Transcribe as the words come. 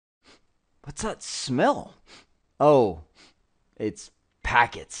What's that smell? Oh, it's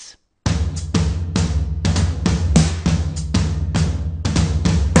packets.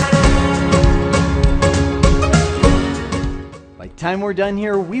 By the time we're done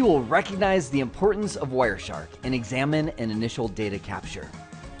here, we will recognize the importance of Wireshark and examine an initial data capture.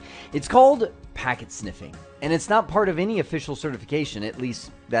 It's called packet sniffing, and it's not part of any official certification, at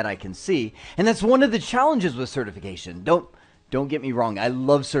least that I can see. And that's one of the challenges with certification. Don't get me wrong. I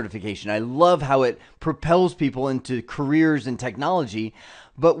love certification. I love how it propels people into careers in technology.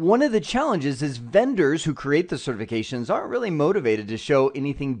 But one of the challenges is vendors who create the certifications aren't really motivated to show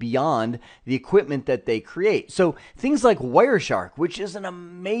anything beyond the equipment that they create. So things like Wireshark, which is an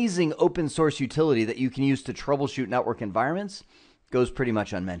amazing open source utility that you can use to troubleshoot network environments, goes pretty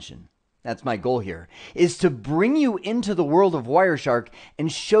much unmentioned. That's my goal here, is to bring you into the world of Wireshark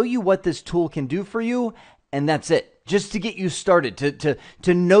and show you what this tool can do for you, and that's it. Just to get you started,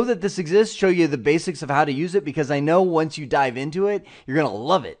 to know that this exists, show you the basics of how to use it, because I know once you dive into it, you're going to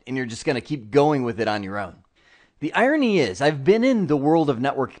love it, and you're just going to keep going with it on your own. The irony is, I've been in the world of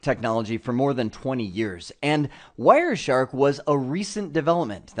network technology for more than 20 years, and Wireshark was a recent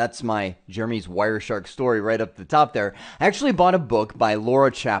development. That's my Jeremy's Wireshark story right up the top there. I actually bought a book by Laura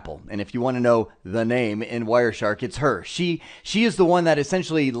Chappell, and if you want to know the name in Wireshark, it's her. She is the one that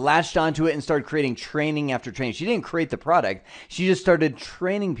essentially latched onto it and started creating training after training. She didn't create the product. She just started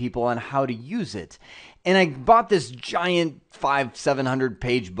training people on how to use it. And I bought this giant 700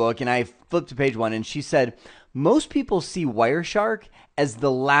 page book, and I flipped to page 1, and she said, most people see Wireshark as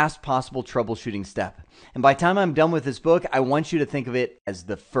the last possible troubleshooting step. And by the time I'm done with this book, I want you to think of it as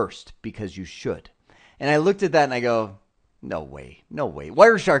the first, because you should. And I looked at that and I go, no way, no way.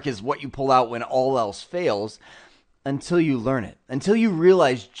 Wireshark is what you pull out when all else fails, until you learn it, until you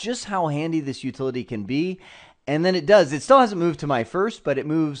realize just how handy this utility can be. And then it does. It still hasn't moved to my first, but it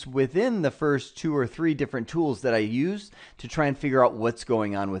moves within the first 2 or 3 different tools that I use to try and figure out what's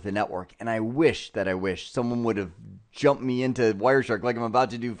going on with the network. And I wish someone would have jumped me into Wireshark like I'm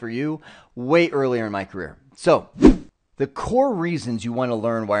about to do for you way earlier in my career. So the core reasons you want to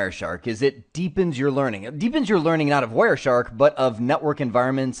learn Wireshark is it deepens your learning. It deepens your learning not of Wireshark, but of network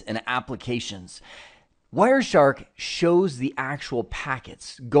environments and applications. Wireshark shows the actual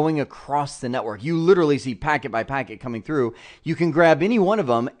packets going across the network. You literally see packet by packet coming through. You can grab any one of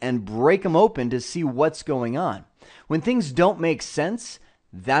them and break them open to see what's going on. When things don't make sense,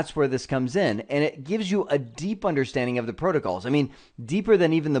 that's where this comes in, and it gives you a deep understanding of the protocols. I mean, deeper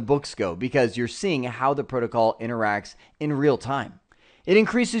than even the books go, because you're seeing how the protocol interacts in real time. It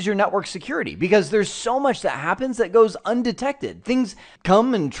increases your network security because there's so much that happens that goes undetected. Things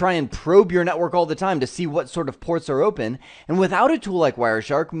come and try and probe your network all the time to see what sort of ports are open. And without a tool like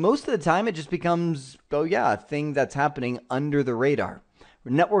Wireshark, most of the time it just becomes, a thing that's happening under the radar.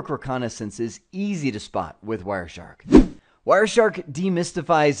 Network reconnaissance is easy to spot with Wireshark. Wireshark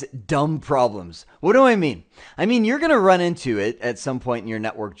demystifies dumb problems. What do I mean? I mean, you're going to run into it at some point in your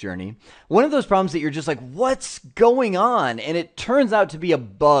network journey. One of those problems that you're just like, what's going on? And it turns out to be a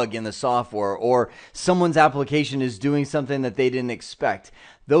bug in the software, or someone's application is doing something that they didn't expect.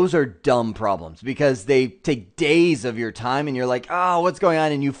 Those are dumb problems because they take days of your time, and you're like, what's going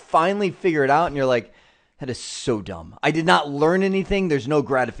on? And you finally figure it out, and you're like, that is so dumb. I did not learn anything. There's no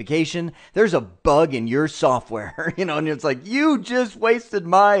gratification. There's a bug in your software, and it's like, you just wasted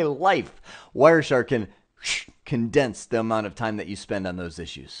my life. Wireshark can condense the amount of time that you spend on those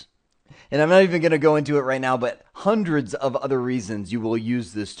issues. And I'm not even going to go into it right now, but hundreds of other reasons you will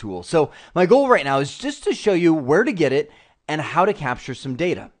use this tool. So my goal right now is just to show you where to get it and how to capture some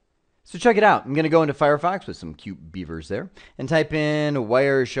data. So check it out. I'm going to go into Firefox with some cute beavers there and type in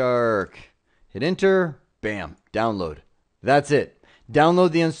Wireshark. Hit enter. Bam, download. That's it.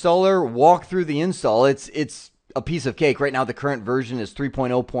 Download the installer, walk through the install. It's a piece of cake. Right now, the current version is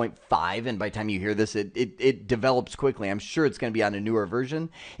 3.0.5, and by the time you hear this, it develops quickly. I'm sure it's going to be on a newer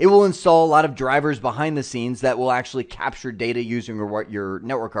version. It will install a lot of drivers behind the scenes that will actually capture data using your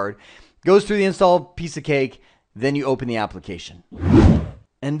network card. Goes through the install, piece of cake, then you open the application.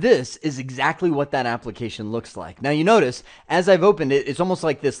 And this is exactly what that application looks like. Now you notice, as I've opened it, it's almost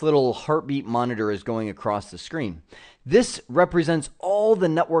like this little heartbeat monitor is going across the screen. This represents all the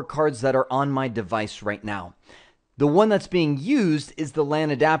network cards that are on my device right now. The one that's being used is the LAN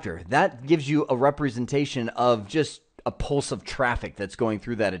adapter. That gives you a representation of just a pulse of traffic that's going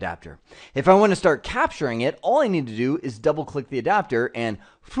through that adapter. If I want to start capturing it, all I need to do is double click the adapter and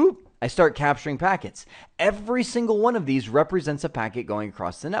whoop, I start capturing packets. Every single one of these represents a packet going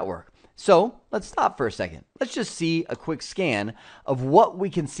across the network. So let's stop for a second. Let's just see a quick scan of what we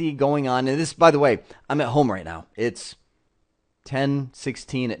can see going on. And this, by the way, I'm at home right now. It's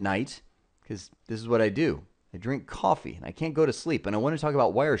 10:16 at night. because this is what I do. I drink coffee and I can't go to sleep, and I want to talk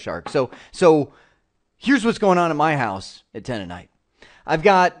about Wireshark. So here's what's going on at my house at 10 at night. I've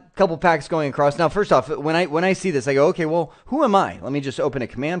got a couple packs going across. Now, first off, when I see this, I go, okay, well, who am I? Let me just open a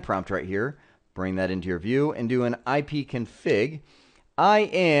command prompt right here, bring that into your view, and do an ipconfig. I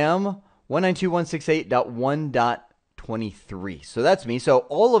am 192.168.1.23. So that's me. So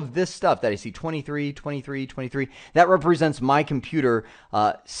all of this stuff that I see, 23, 23, 23, that represents my computer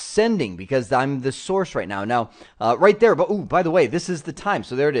sending, because I'm the source right now. Now, right there, but by the way, this is the time.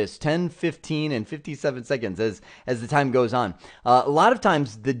 So there it is, 10, 15, and 57 seconds as the time goes on. A lot of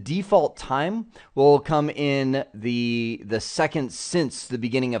times, the default time will come in the second since the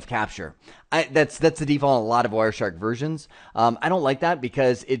beginning of capture. That's the default on a lot of Wireshark versions. I don't like that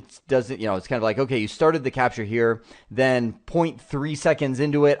because it doesn't, it's kind of like, okay, you started the capture here, then 0.3 seconds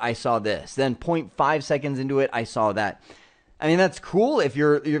into it, I saw this. Then 0.5 seconds into it, I saw that. I mean, that's cool if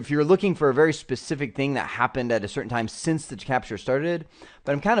you're looking for a very specific thing that happened at a certain time since the capture started.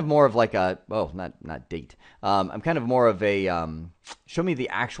 But I'm kind of more of like not date. I'm kind of more of a show me the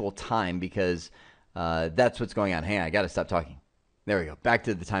actual time, because that's what's going on. Hang on, I got to stop talking. There we go. Back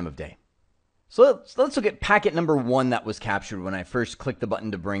to the time of day. So let's look at packet number 1 that was captured when I first clicked the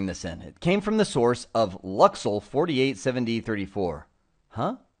button to bring this in. It came from the source of Luxel 487034.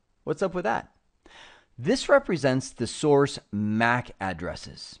 Huh? What's up with that? This represents the source MAC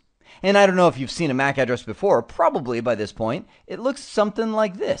addresses. And I don't know if you've seen a MAC address before. Probably by this point. It looks something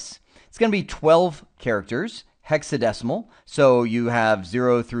like this. It's going to be 12 characters, hexadecimal. So you have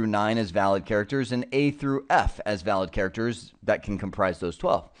 0 through 9 as valid characters and A through F as valid characters that can comprise those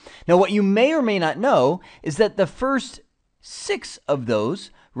 12. Now, what you may or may not know is that the first 6 of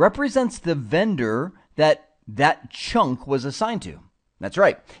those represents the vendor that chunk was assigned to. That's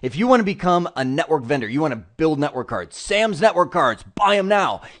right. If you want to become a network vendor, you want to build network cards, Sam's Network Cards, buy them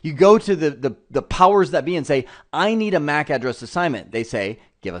now. You go to the powers that be and say, I need a MAC address assignment. They say,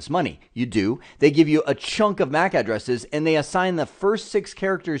 give us money. You do. They give you a chunk of MAC addresses, and they assign the first 6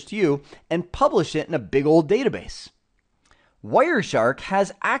 characters to you and publish it in a big old database. Wireshark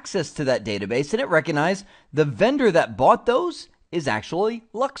has access to that database, and it recognized the vendor that bought those is actually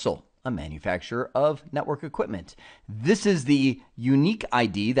Luxel, a manufacturer of network equipment. This is the unique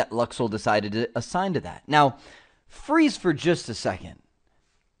ID that Luxel decided to assign to that. Now, freeze for just a second.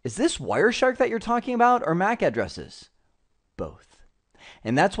 Is this Wireshark that you're talking about, or MAC addresses? Both.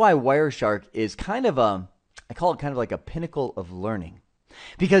 And that's why Wireshark is kind of I call it kind of like a pinnacle of learning.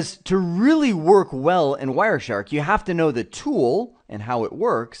 Because to really work well in Wireshark, you have to know the tool and how it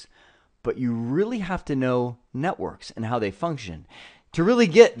works, but you really have to know networks and how they function. To really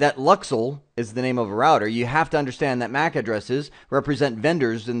get that Luxel is the name of a router, you have to understand that MAC addresses represent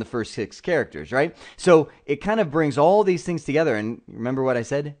vendors in the first 6 characters, right? So it kind of brings all these things together, and remember what I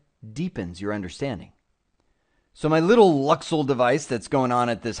said? Deepens your understanding. So my little Luxel device that's going on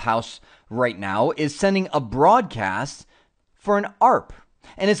at this house right now is sending a broadcast for an ARP.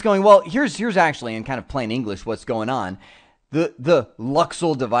 And it's going, well, here's actually in kind of plain English what's going on. The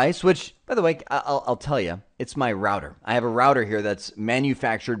Luxel device, which, by the way, I'll tell you, it's my router. I have a router here that's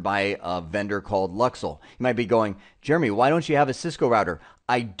manufactured by a vendor called Luxel. You might be going, Jeremy, why don't you have a Cisco router?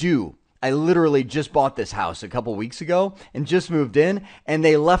 I do. I literally just bought this house a couple weeks ago and just moved in, and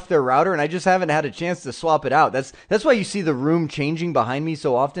they left their router, and I just haven't had a chance to swap it out. That's why you see the room changing behind me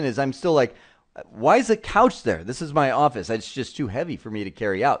so often, is I'm still like, why is a couch there? This is my office. It's just too heavy for me to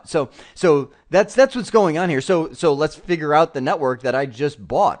carry out. So that's what's going on here. So let's figure out the network that I just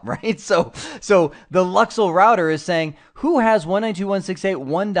bought, right? So the Luxel router is saying, who has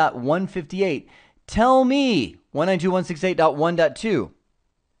 192.168.1.158? Tell me 192.168.1.2.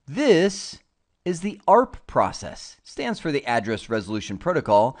 This is the ARP process. It stands for the Address Resolution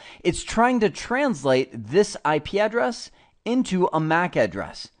Protocol. It's trying to translate this IP address into a MAC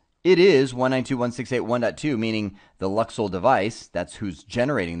address. It is 192.168.1.2, meaning the Luxel device, that's who's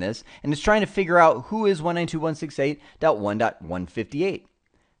generating this, and it's trying to figure out who is 192.168.1.158.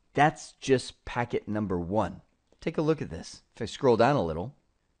 That's just packet number 1. Take a look at this. If I scroll down a little,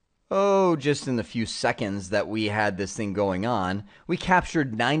 just in the few seconds that we had this thing going on, we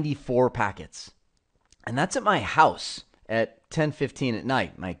captured 94 packets. And that's at my house at 10:15 at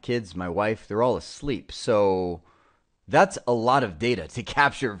night. My kids, my wife, they're all asleep. So that's a lot of data to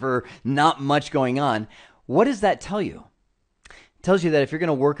capture for not much going on. What does that tell you? It tells you that if you're going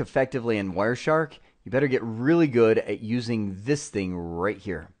to work effectively in Wireshark, you better get really good at using this thing right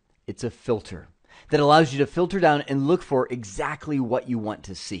here. It's a filter that allows you to filter down and look for exactly what you want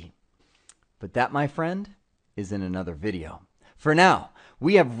to see. But that, my friend, is in another video. For now,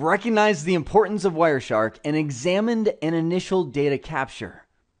 we have recognized the importance of Wireshark and examined an initial data capture.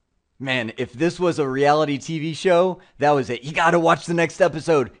 Man, if this was a reality TV show, that was it. You got to watch the next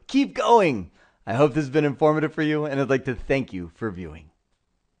episode. Keep going. I hope this has been informative for you, and I'd like to thank you for viewing.